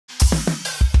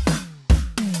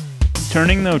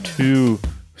Turning though to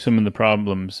some of the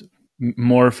problems,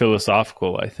 more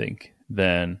philosophical, I think,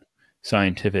 than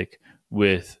scientific,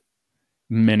 with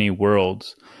many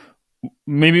worlds.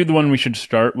 Maybe the one we should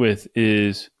start with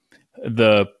is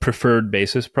the preferred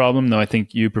basis problem, though I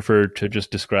think you prefer to just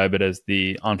describe it as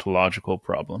the ontological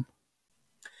problem.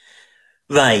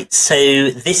 Right. So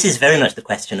this is very much the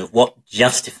question of what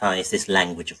justifies this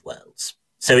language of worlds.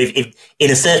 So if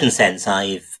in a certain sense,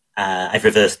 I've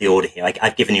reversed the order here.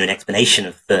 I've given you an explanation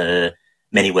of the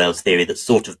many worlds theory that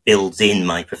sort of builds in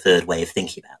my preferred way of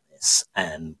thinking about this,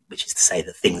 which is to say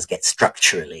that things get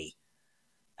structurally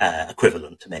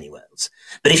equivalent to many worlds.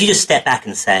 But if you just step back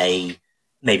and say,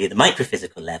 maybe at the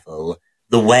microphysical level,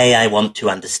 the way I want to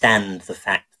understand the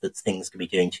fact that things can be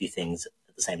doing two things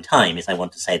at the same time is I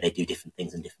want to say they do different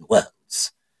things in different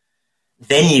worlds.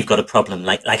 Then you've got a problem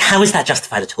like how is that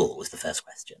justified at all, was the first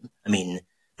question. I mean,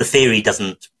 the theory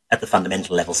doesn't, at the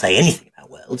fundamental level, say anything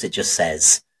about worlds. It just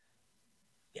says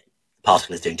the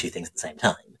particle is doing two things at the same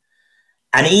time.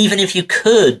 And even if you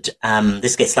could,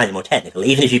 this gets slightly more technical,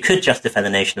 even if you could justify the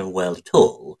notion of a world at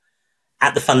all,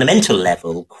 at the fundamental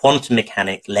level, quantum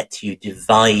mechanics lets you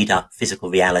divide up physical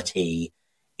reality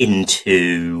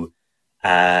into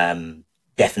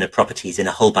definite properties in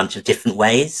a whole bunch of different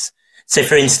ways. So,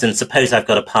 for instance, suppose I've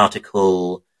got a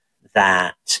particle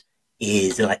that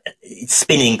is it's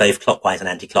spinning both clockwise and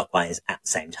anti-clockwise at the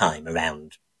same time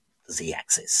around the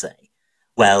z-axis, say.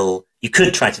 Well, you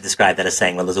could try to describe that as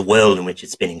saying, well, there's a world in which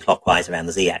it's spinning clockwise around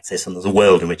the z-axis, and there's a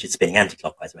world in which it's spinning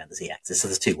anti-clockwise around the z-axis, so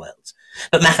there's two worlds.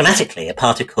 But mathematically, a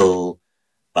particle,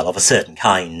 well, of a certain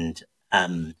kind,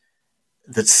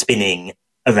 that's spinning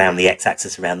around the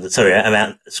x-axis, around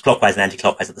clockwise and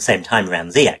anti-clockwise at the same time around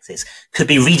the z-axis, could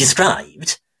be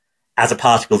redescribed as a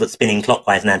particle that's spinning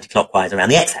clockwise and anti-clockwise around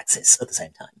the x-axis at the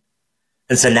same time.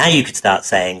 And so now you could start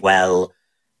saying, well,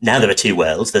 now there are two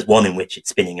worlds. There's one in which it's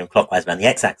spinning clockwise around the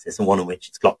x-axis and one in which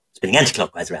it's spinning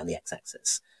anti-clockwise around the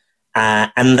x-axis.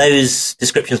 And those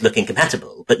descriptions look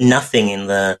incompatible, but nothing in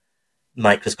the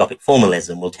microscopic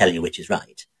formalism will tell you which is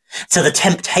right. So the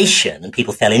temptation, and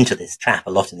people fell into this trap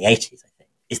a lot in the 80s, I think,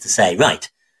 is to say,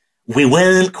 right, we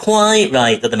weren't quite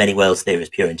right that the many worlds theory is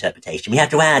pure interpretation. We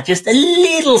have to add just a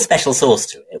little special sauce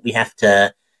to it. We have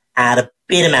to add a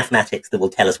bit of mathematics that will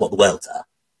tell us what the worlds are.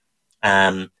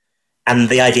 And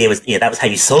the idea was, that was how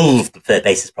you solved the third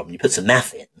basis problem. You put some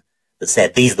math in that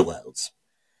said, these are the worlds.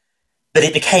 But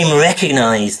it became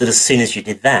recognized that as soon as you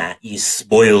did that, you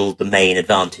spoiled the main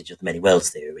advantage of the many worlds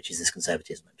theory, which is this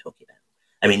conservatism I'm talking about.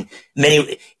 I mean,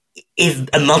 if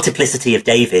a multiplicity of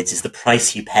Davids is the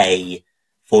price you pay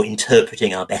for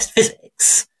interpreting our best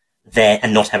physics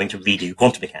and not having to redo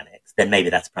quantum mechanics, then maybe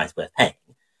that's a price worth paying.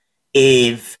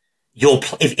 If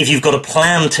you've got a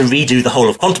plan to redo the whole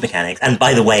of quantum mechanics, and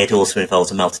by the way, it also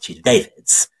involves a multitude of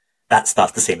Davids, that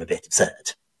starts to seem a bit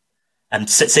absurd.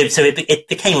 So it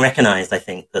became recognized, I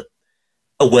think, that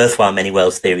a worthwhile many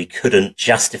worlds theory couldn't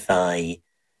justify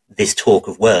this talk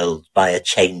of worlds by a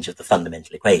change of the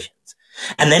fundamental equations.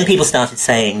 And then people started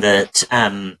saying that,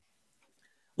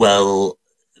 well,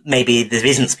 maybe there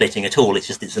isn't splitting at all. It's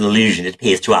an illusion. It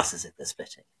appears to us as if they're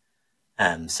splitting.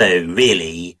 So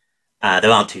really,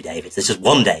 there aren't two Davids. There's just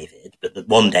one David, but the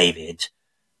one David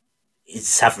is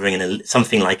suffering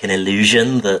something like an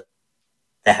illusion that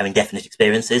they're having definite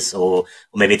experiences, or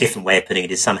maybe a different way of putting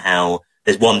it is somehow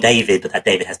there's one David, but that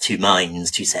David has two minds,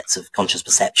 two sets of conscious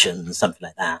perceptions, something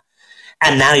like that.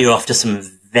 And now you're off to some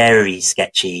very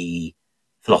sketchy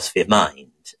philosophy of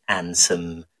mind and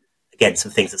some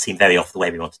things that seem very off the way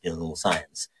we want to do in normal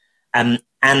science.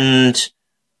 And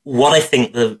what I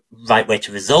think the right way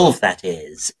to resolve that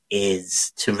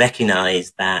is to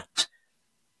recognize that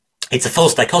it's a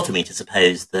false dichotomy to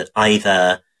suppose that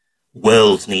either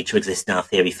worlds need to exist in our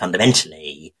theory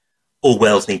fundamentally, or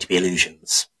worlds need to be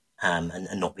illusions, and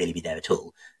not really be there at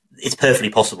all. It's perfectly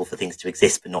possible for things to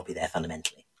exist but not be there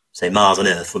fundamentally. So Mars and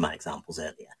Earth were my examples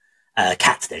earlier.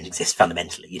 Cats don't exist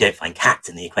fundamentally. You don't find cats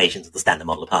in the equations of the standard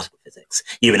model of particle physics.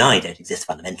 You and I don't exist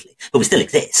fundamentally, but we still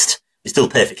exist. We're still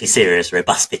perfectly serious,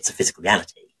 robust bits of physical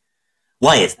reality.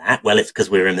 Why is that? Well, it's because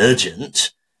we're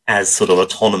emergent as sort of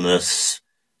autonomous,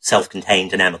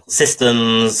 self-contained dynamical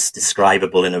systems,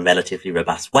 describable in a relatively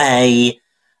robust way.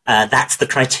 That's the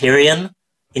criterion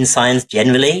in science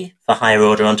generally for higher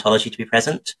order ontology to be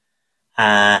present.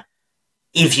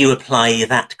 If you apply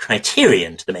that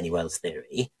criterion to the many worlds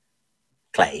theory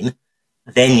claim,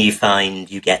 then you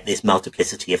find you get this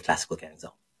multiplicity of classical goings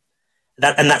on.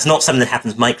 And that's not something that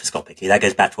happens microscopically. That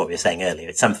goes back to what we were saying earlier.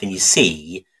 It's something you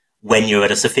see when you're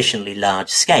at a sufficiently large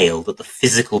scale that the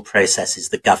physical processes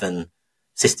that govern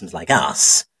systems like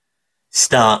us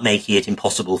start making it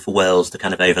impossible for worlds to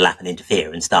kind of overlap and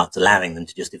interfere, and starts allowing them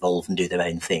to just evolve and do their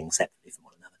own thing separately from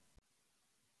one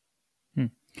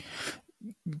another.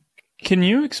 Can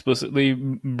you explicitly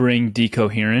bring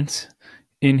decoherence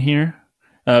in here?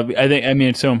 I mean,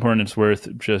 it's so important, it's worth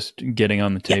just getting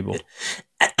on the table.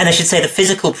 Yeah, and I should say the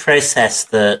physical process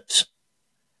that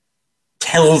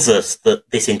tells us that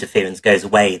this interference goes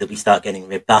away, that we start getting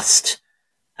robust,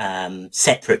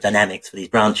 separate dynamics for these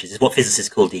branches, is what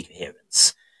physicists call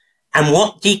decoherence. And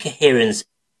what decoherence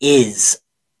is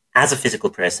as a physical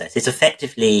process is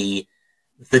effectively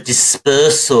the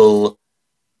dispersal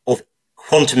of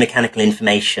quantum mechanical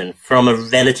information from a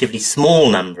relatively small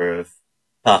number of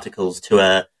particles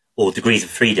or degrees of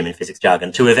freedom in physics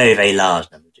jargon, to a very, very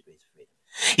large number of degrees of freedom.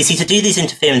 You see, to do these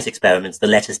interference experiments that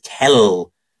let us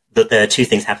tell that there are two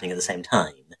things happening at the same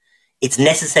time, it's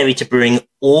necessary to bring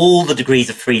all the degrees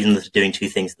of freedom that are doing two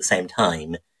things at the same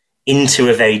time into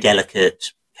a very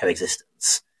delicate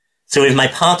coexistence. So if my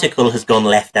particle has gone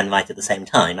left and right at the same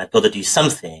time, I've got to do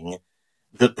something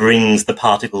that brings the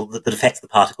particle, that affects the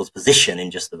particle's position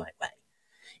in just the right way.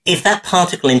 If that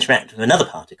particle interacted with another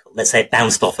particle, let's say it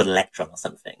bounced off an electron or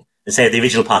something, let's say the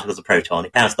original particle was a proton,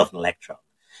 it bounced off an electron.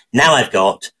 Now I've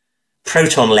got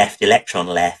proton left,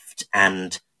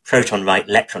 and proton right,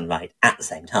 electron right at the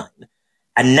same time.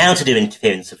 And now to do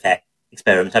interference effect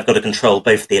experiment, I've got to control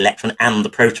both the electron and the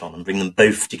proton and bring them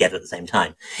both together at the same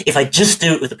time. If I just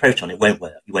do it with the proton, it won't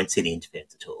work. You won't see the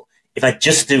interference at all. If I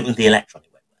just do it with the electron,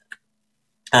 it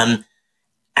won't work.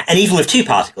 And even with two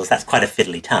particles, that's quite a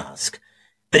fiddly task.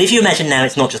 But if you imagine now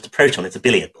it's not just a proton, it's a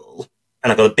billiard ball,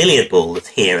 and I've got a billiard ball that's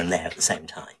here and there at the same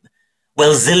time,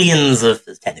 well, zillions of,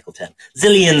 that's a technical term,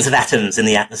 zillions of atoms in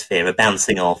the atmosphere are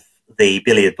bouncing off the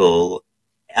billiard ball,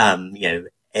 every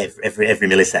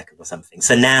millisecond or something.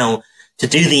 So now, to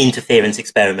do the interference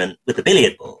experiment with the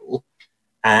billiard ball,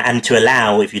 and to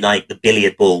allow, if you like, the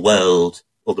billiard ball world,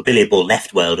 or the billiard ball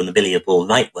left world and the billiard ball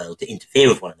right world to interfere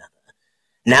with one another,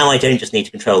 now I don't just need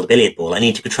to control the billiard ball, I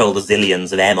need to control the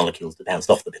zillions of air molecules that bounced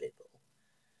off the billiard ball.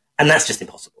 And that's just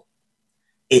impossible.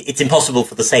 It's impossible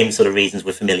for the same sort of reasons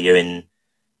we're familiar in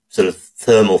sort of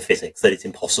thermal physics, that it's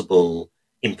impossible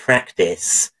in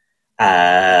practice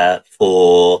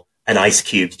for an ice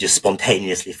cube to just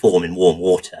spontaneously form in warm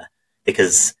water,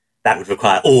 because that would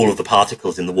require all of the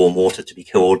particles in the warm water to be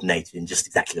coordinated in just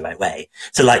exactly the right way.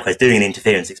 So likewise, doing an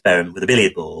interference experiment with a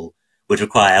billiard ball would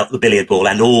require the billiard ball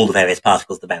and all the various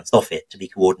particles that bounced off it to be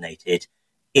coordinated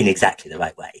in exactly the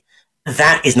right way.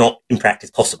 That is not in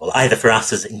practice possible, either for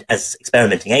us as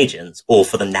experimenting agents or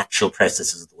for the natural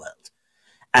processes of the world.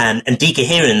 And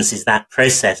decoherence is that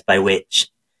process by which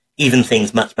even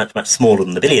things much, much, much smaller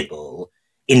than the billiard ball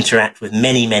interact with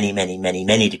many, many, many, many,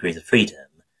 many degrees of freedom,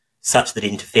 such that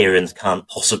interference can't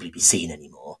possibly be seen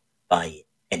anymore by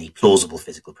any plausible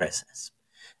physical process.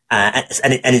 And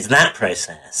it's that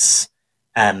process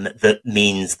that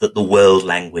means that the world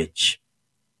language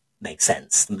makes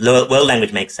sense. The world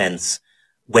language makes sense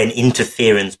when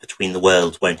interference between the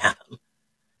worlds won't happen.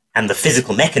 And the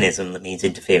physical mechanism that means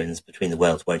interference between the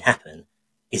worlds won't happen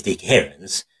is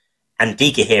decoherence. And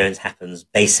decoherence happens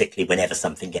basically whenever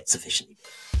something gets sufficiently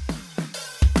big.